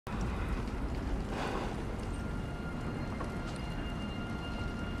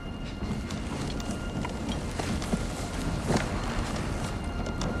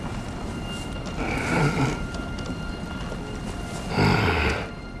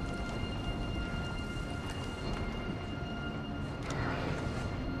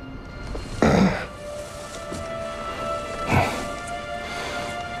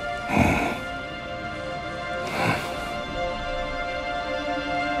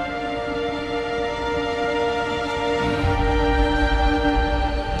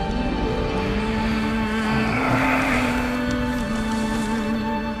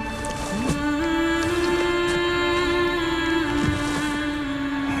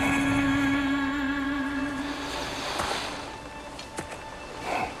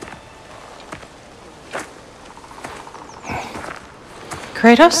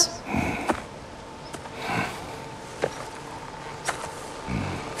Kratos?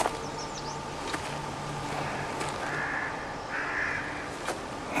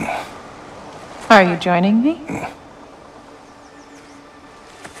 Are you joining me?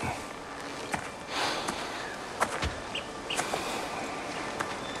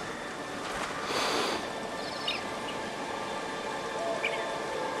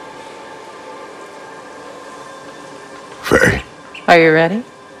 Faye. Are you ready?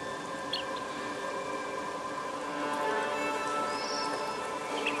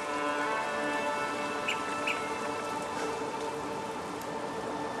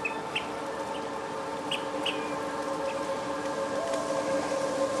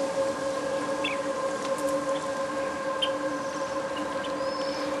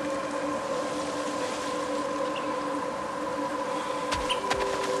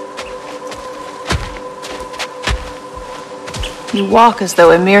 You walk as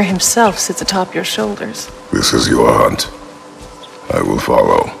though Emir himself sits atop your shoulders. This is your hunt. I will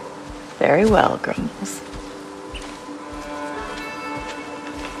follow. Very well, Grumbles.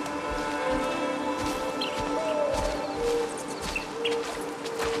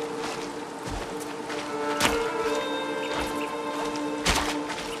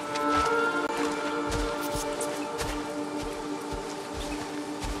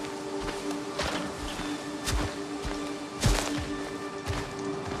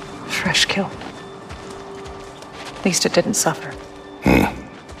 Fresh kill. At least it didn't suffer.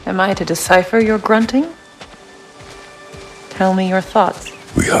 Am I to decipher your grunting? Tell me your thoughts.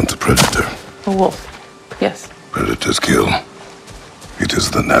 We hunt a predator. A wolf. Yes. Predators kill. It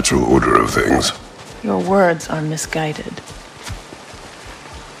is the natural order of things. Your words are misguided.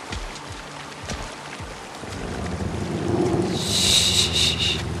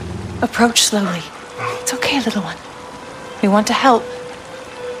 Shh. Approach slowly. It's okay, little one. We want to help.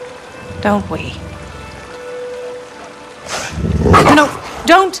 Don't we? No,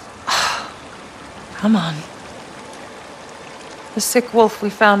 don't! Come on. The sick wolf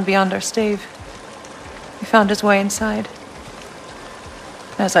we found beyond our stave. He found his way inside.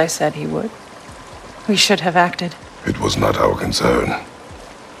 As I said he would. We should have acted. It was not our concern.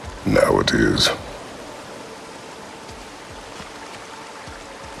 Now it is.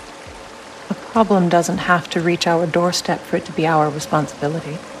 The problem doesn't have to reach our doorstep for it to be our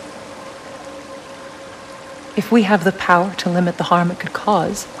responsibility. If we have the power to limit the harm it could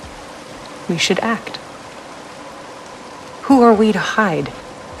cause, we should act. Who are we to hide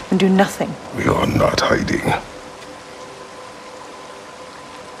and do nothing? We are not hiding.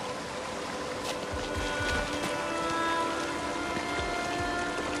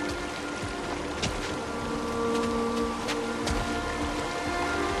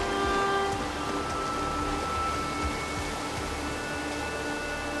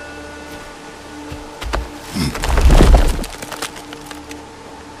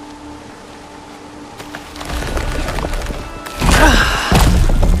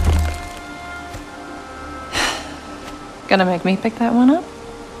 Gonna make me pick that one up?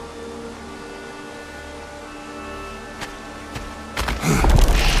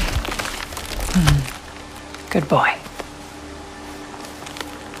 Good boy.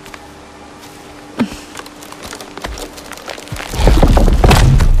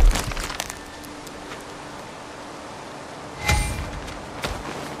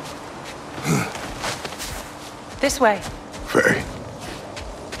 This way. Faye.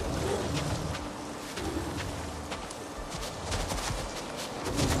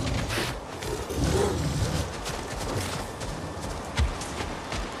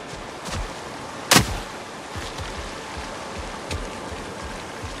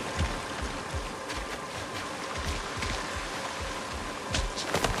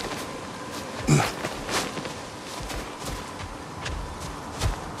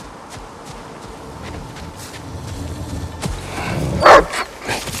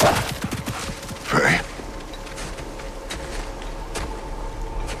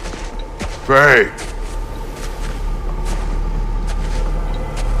 Faye!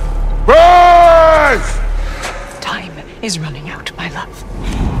 Faye! Time is running out, my love.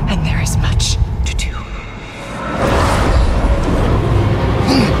 And there is much to do.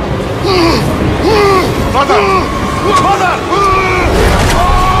 Mother! Mother!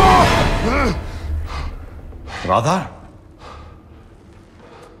 Brother?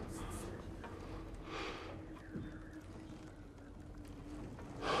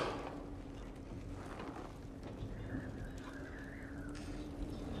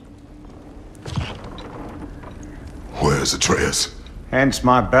 Where's Atreus? Hence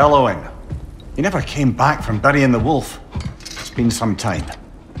my bellowing. He never came back from burying the wolf. His It's been some time.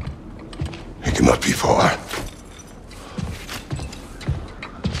 He cannot be far.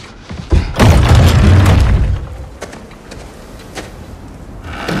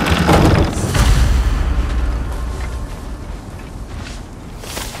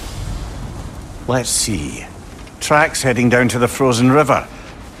 Let's see. Tracks heading down to the frozen river.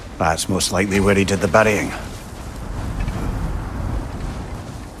 That's most likely where he did the burying.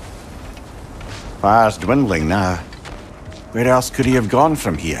 Fire's dwindling now. Where else could he have gone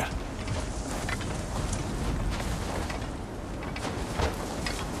from here?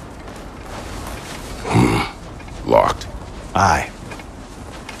 Locked. Aye.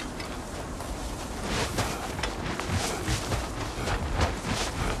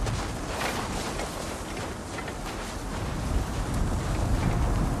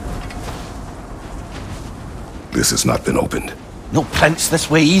 This has not been opened. No prints this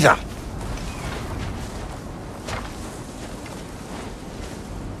way either.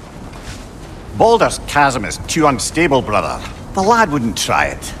 Baldur's chasm is too unstable, brother. The lad wouldn't try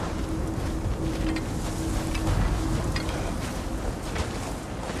it.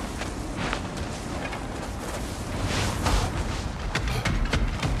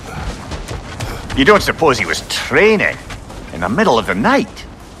 You don't suppose he was training in the middle of the night?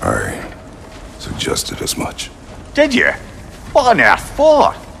 I suggested as much. Did you? What on earth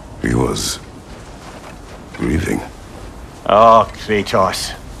for? He was grieving. Oh,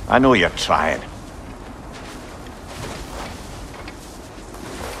 Kratos. I know you're trying.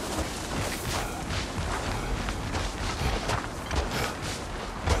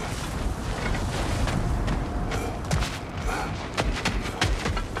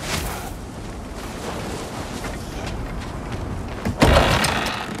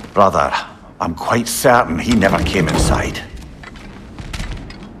 Brother, I'm quite certain he never came inside.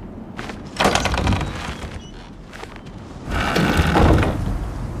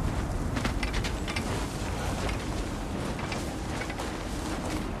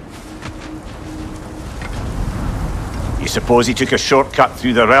 You suppose he took a shortcut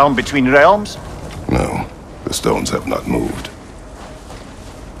through the realm between realms? No, the stones have not moved.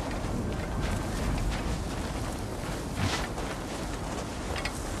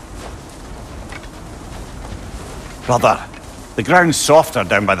 Brother, the ground's softer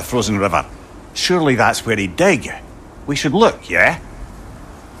down by the frozen river. Surely that's where he'd dig. We should look, yeah?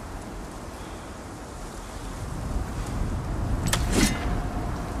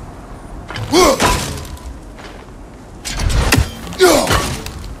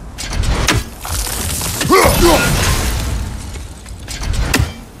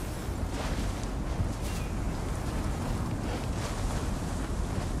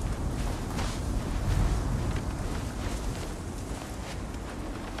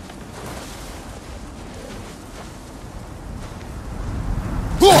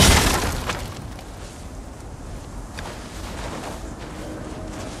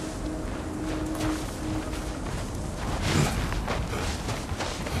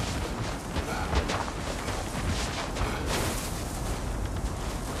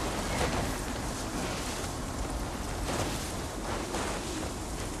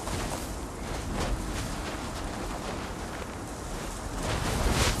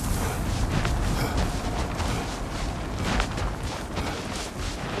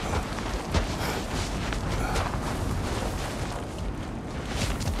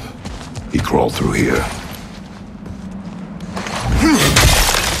 He crawled through here.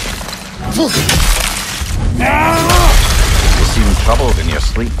 You seem troubled in your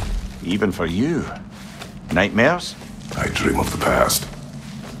sleep, even for you. Nightmares? I dream of the past.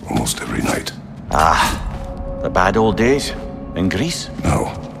 Almost every night. The bad old days? In Greece? No.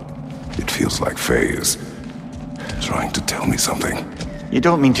 It feels like Faye is trying to tell me something. You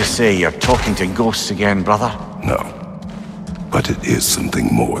don't mean to say you're talking to ghosts again, brother? No. But it is something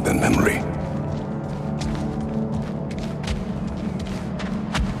more than memory.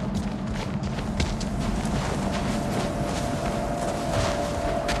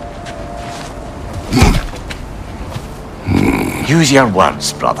 Use your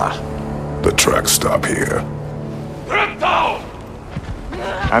words, brother. The tracks stop here.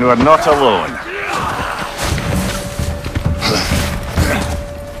 And we're not alone.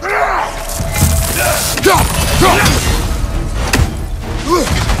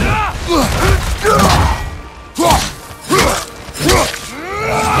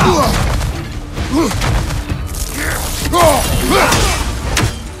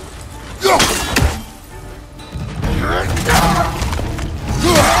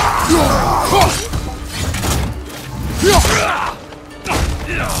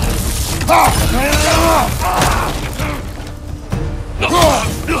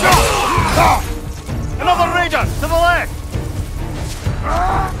 Another raider! To the left!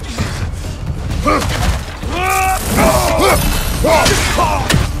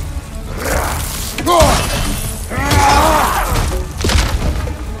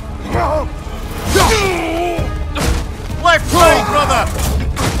 Left side, brother!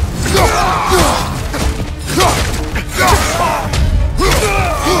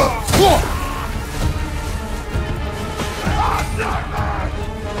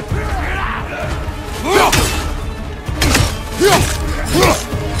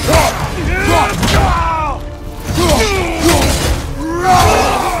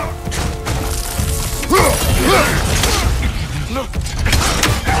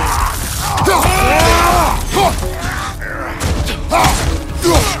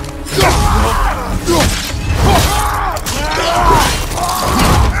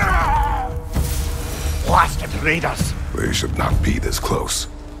 Blasted raiders! They should not be this close.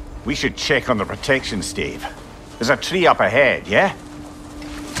 We should check on the protection stave. There's a tree up ahead, yeah?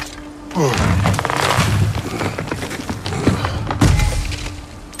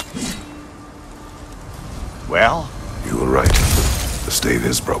 Well? You were right. The stave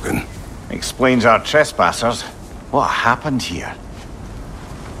is broken. Explains our trespassers. What happened here?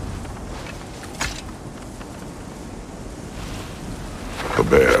 A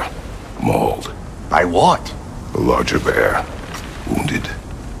bear. Mauled. By what? A larger bear. Wounded.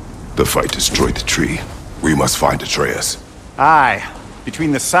 The fight destroyed the tree. We must find Atreus. Aye.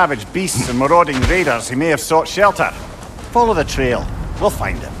 Between the savage beasts and marauding raiders, he may have sought shelter. Follow the trail. We'll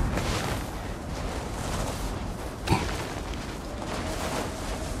find him.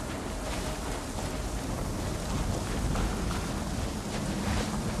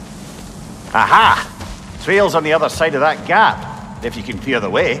 Aha! Trail's on the other side of that gap, if you can clear the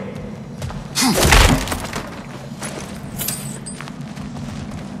way.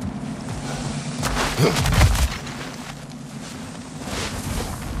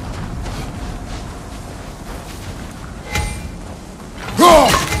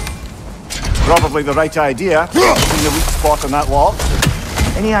 Probably the right idea, in the weak spot on that wall.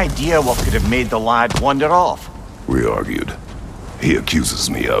 Any idea what could have made the lad wander off? We argued. He accuses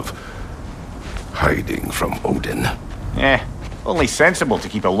me of hiding from Odin. Only sensible to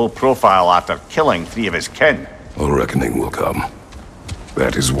keep a low profile after killing 3 of his kin. A reckoning will come.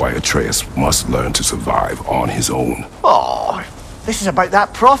 That is why Atreus must learn to survive on his own. Oh, this is about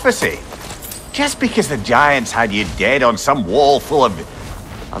that prophecy. Just because the giants had you dead on some wall full of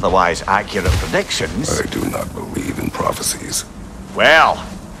otherwise accurate predictions... I do not believe in prophecies. Well,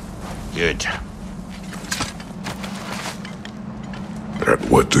 good. And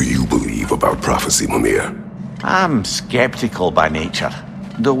what do you believe about prophecy, Mimir? I'm skeptical by nature,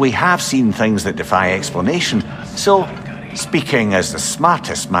 though we have seen things that defy explanation. So, speaking as the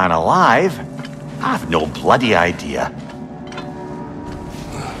smartest man alive, I've no bloody idea.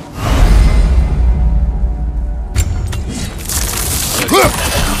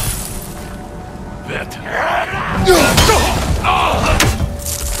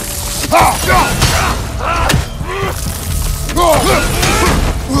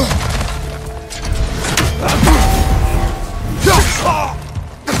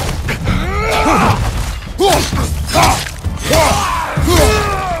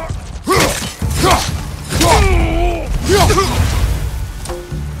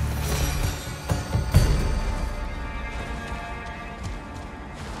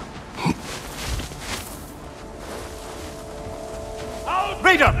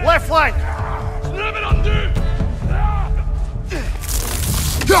 Raider, left flank!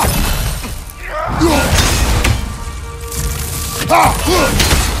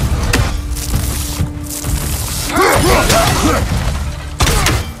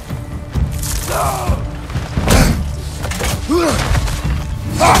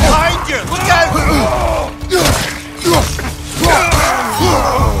 Behind you! Look out!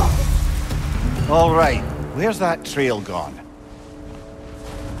 All right, where's that trail gone?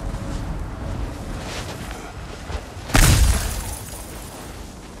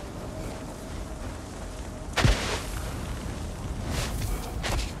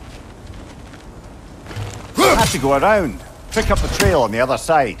 Have to go around. Pick up the trail on the other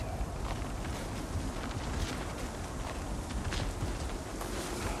side.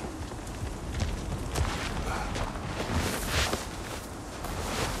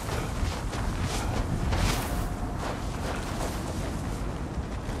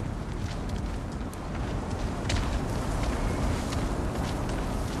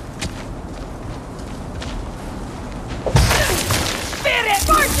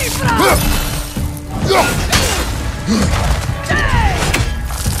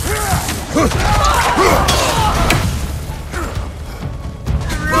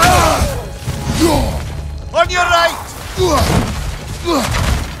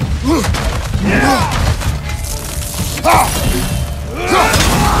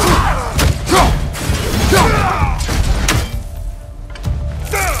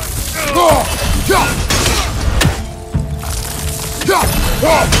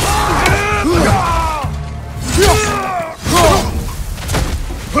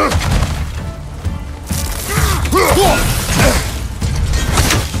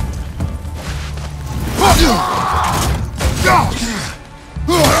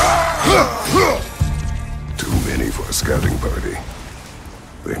 Too many for a scouting party.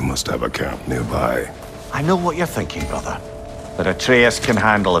 They must have a camp nearby. I know what you're thinking, brother. But Atreus can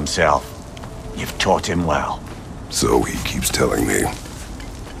handle himself. You've taught him well. So he keeps telling me.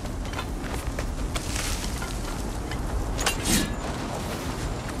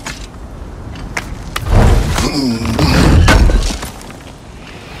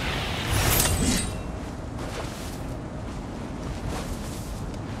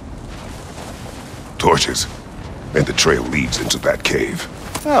 Torches. And the trail leads into that cave.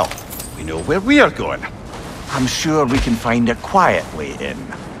 Well, we know where we are going. I'm sure we can find a quiet way in.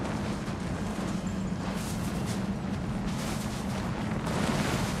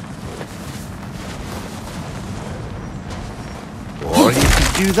 Or you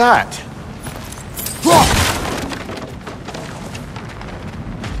could do that.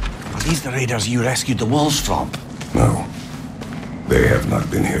 Are these the raiders you rescued the wolves from? No. They have not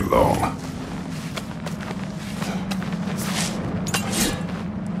been here long.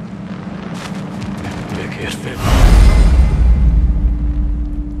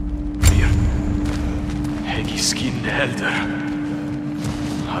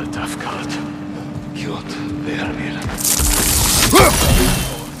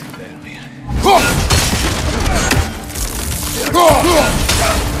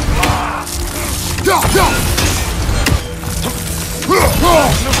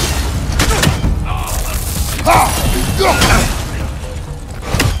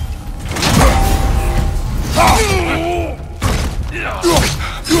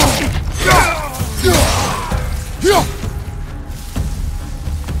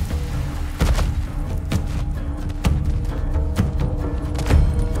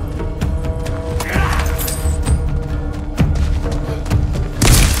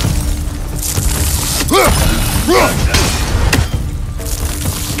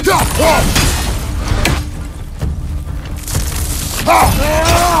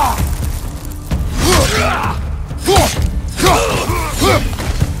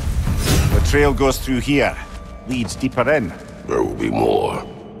 The trail goes through here. Leads deeper in. There will be more.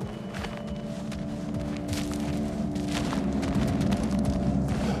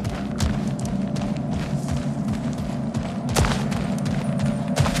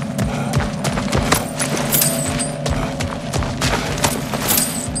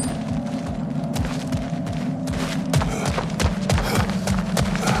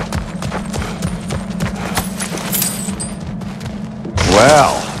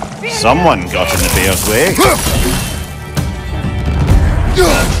 Well, someone got in the bear's way.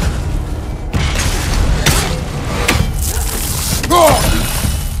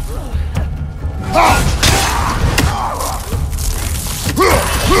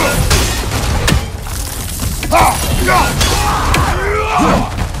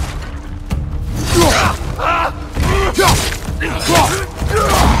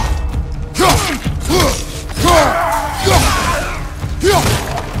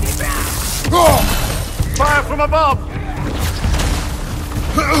 Fire from above!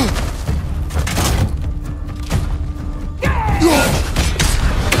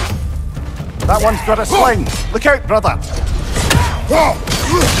 That one's got a sling. Look out, brother!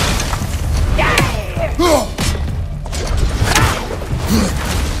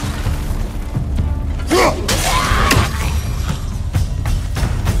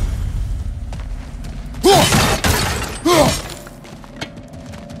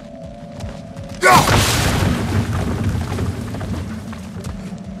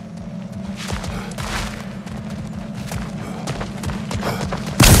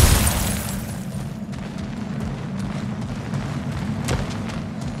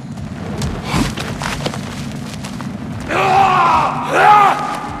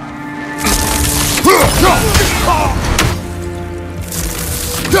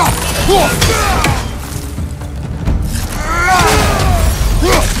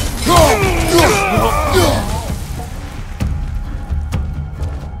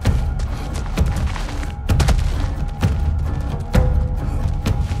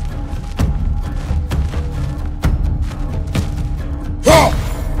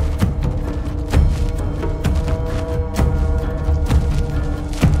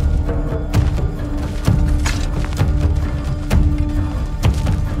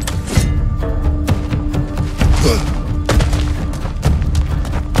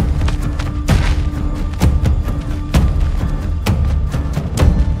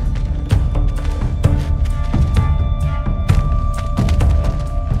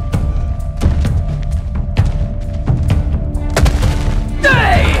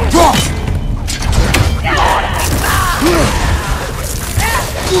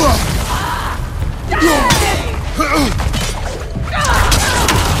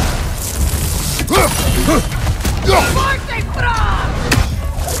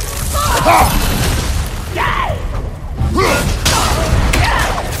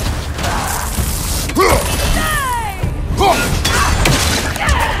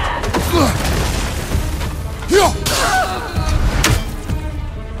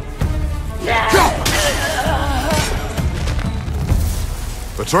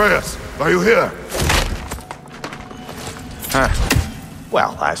 Atreus, are you here? Huh.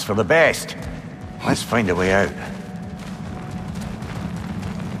 Well, that's for the best. Let's find a way out.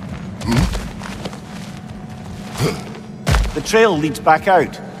 The trail leads back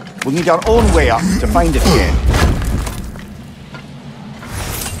out. We'll need our own way up to find it again.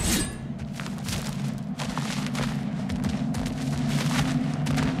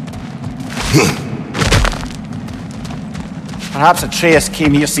 Perhaps Atreus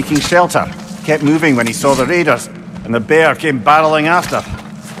came here seeking shelter, kept moving when he saw the raiders, and the bear came barreling after.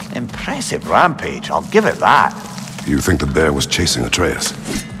 Impressive rampage, I'll give it that. You think the bear was chasing Atreus?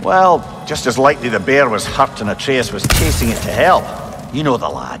 Well, just as likely the bear was hurt and Atreus was chasing it to hell. You know the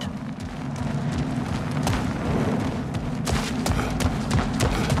lad.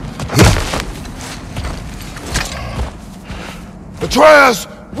 Atreus,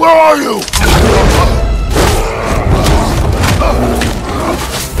 where are you?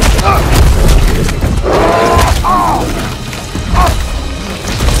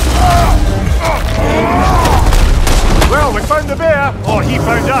 Well, we found the bear, or he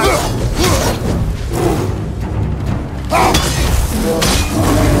found us.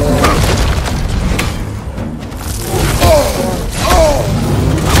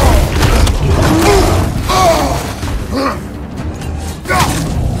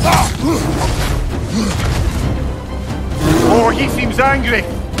 Oh, he seems angry.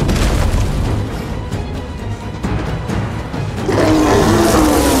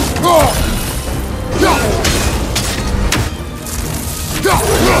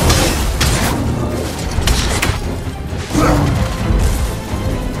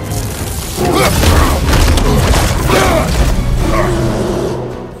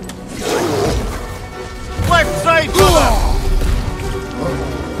 Left side, brother!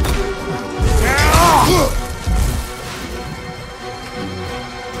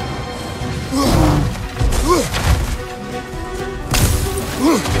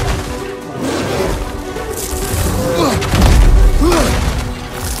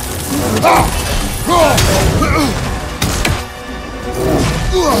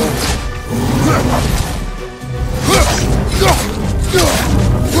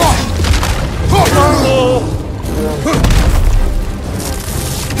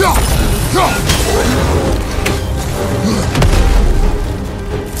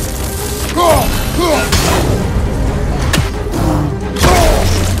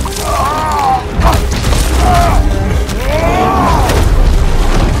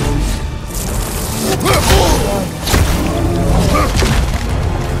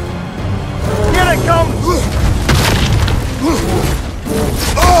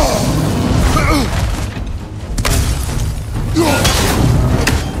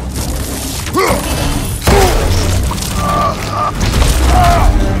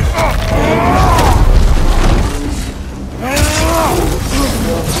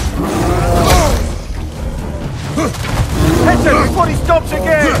 Hit him before he stops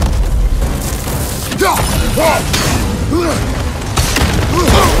again!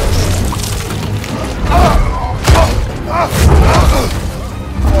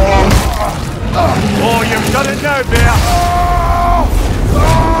 Oh, you've done it now, bear!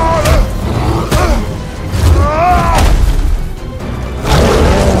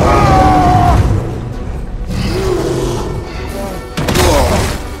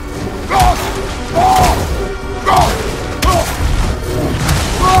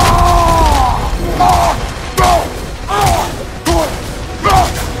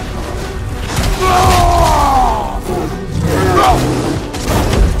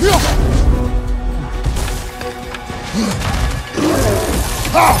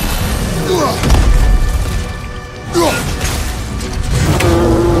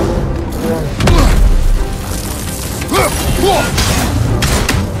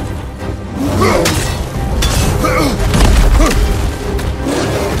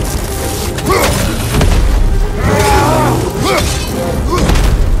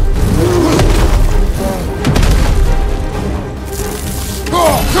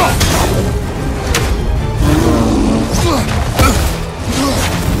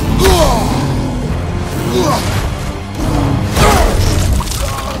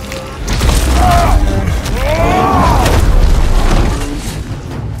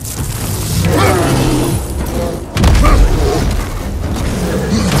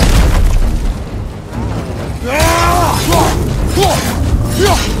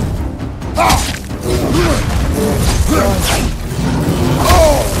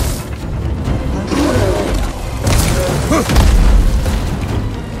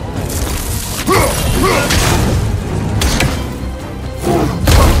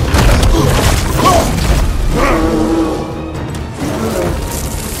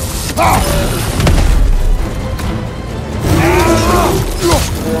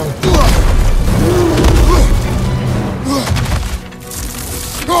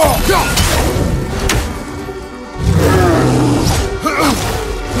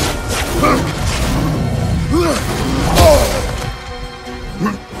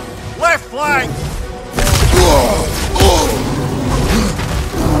 Left flank!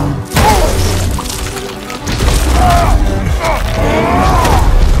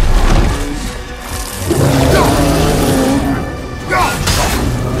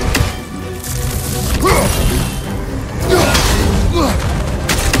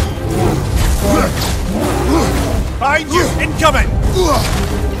 Behind you! Incoming!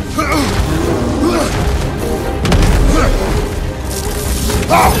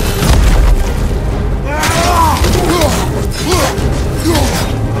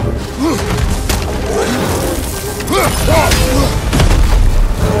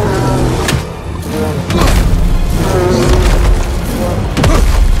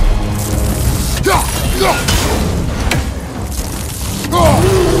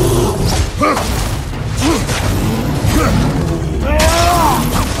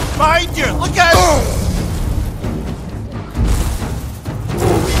 Behind you! Look out!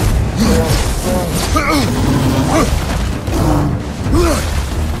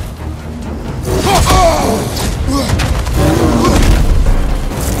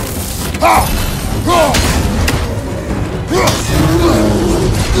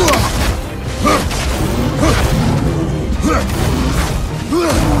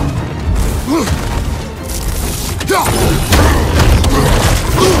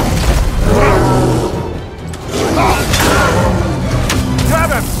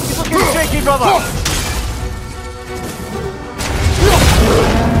 Grab him! He's looking shaky, brother!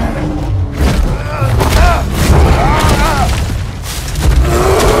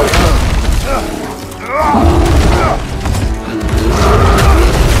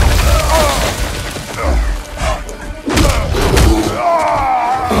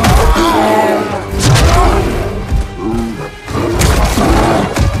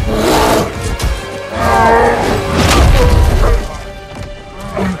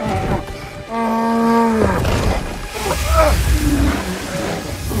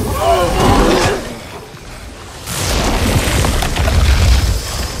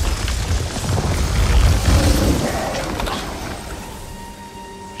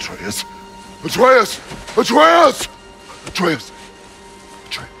 Atreus! Atreus! Atreus!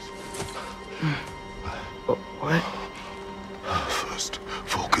 Atreus! What? First,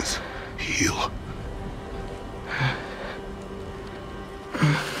 focus. Heal.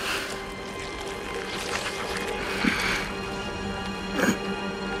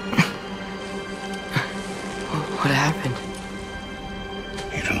 What happened?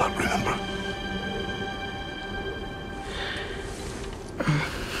 You do not remember.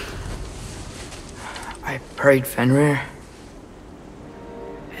 I prayed Fenrir.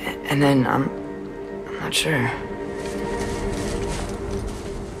 And then I'm not sure.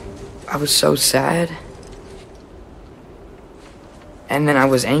 I was so sad. And then I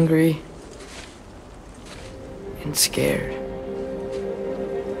was angry and scared.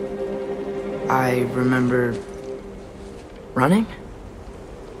 I remember running.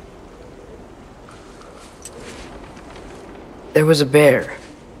 There was a bear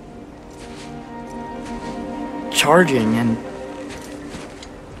charging, and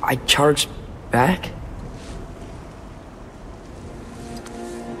I charged back.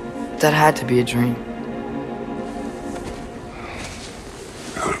 That had to be a dream.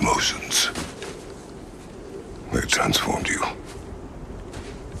 Your emotions. They transformed you.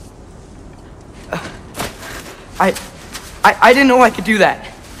 I didn't know I could do that.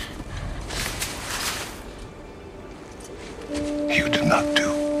 You did not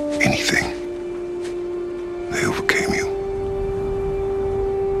do anything. They overcame you.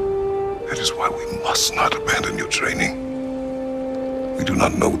 That is why we must not abandon your training. We do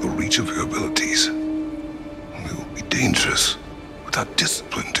not know the reach of your abilities. They will be dangerous without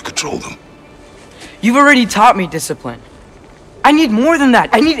discipline to control them. You've already taught me discipline. I need more than that.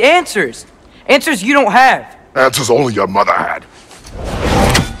 I need answers. Answers you don't have. Answers only your mother had.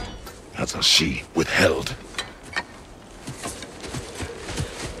 Answers she withheld.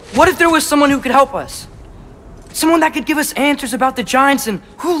 What if there was someone who could help us? Someone that could give us answers about the giants and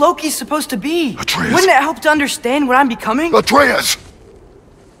who Loki's supposed to be. Atreus. Wouldn't it help to understand what I'm becoming? Atreus!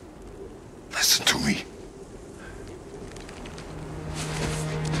 Listen to me.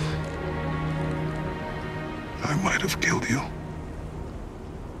 I might have killed you.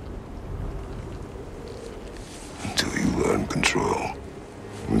 Until you learn control,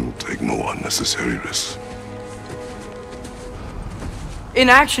 we will take no unnecessary risks.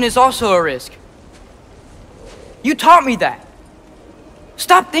 Inaction is also a risk. You taught me that.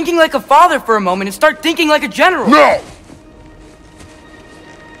 Stop thinking like a father for a moment and start thinking like a general. No!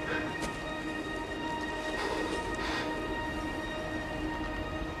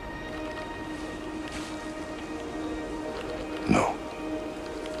 No.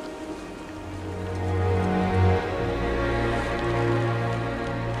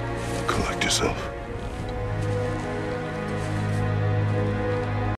 Collect yourself.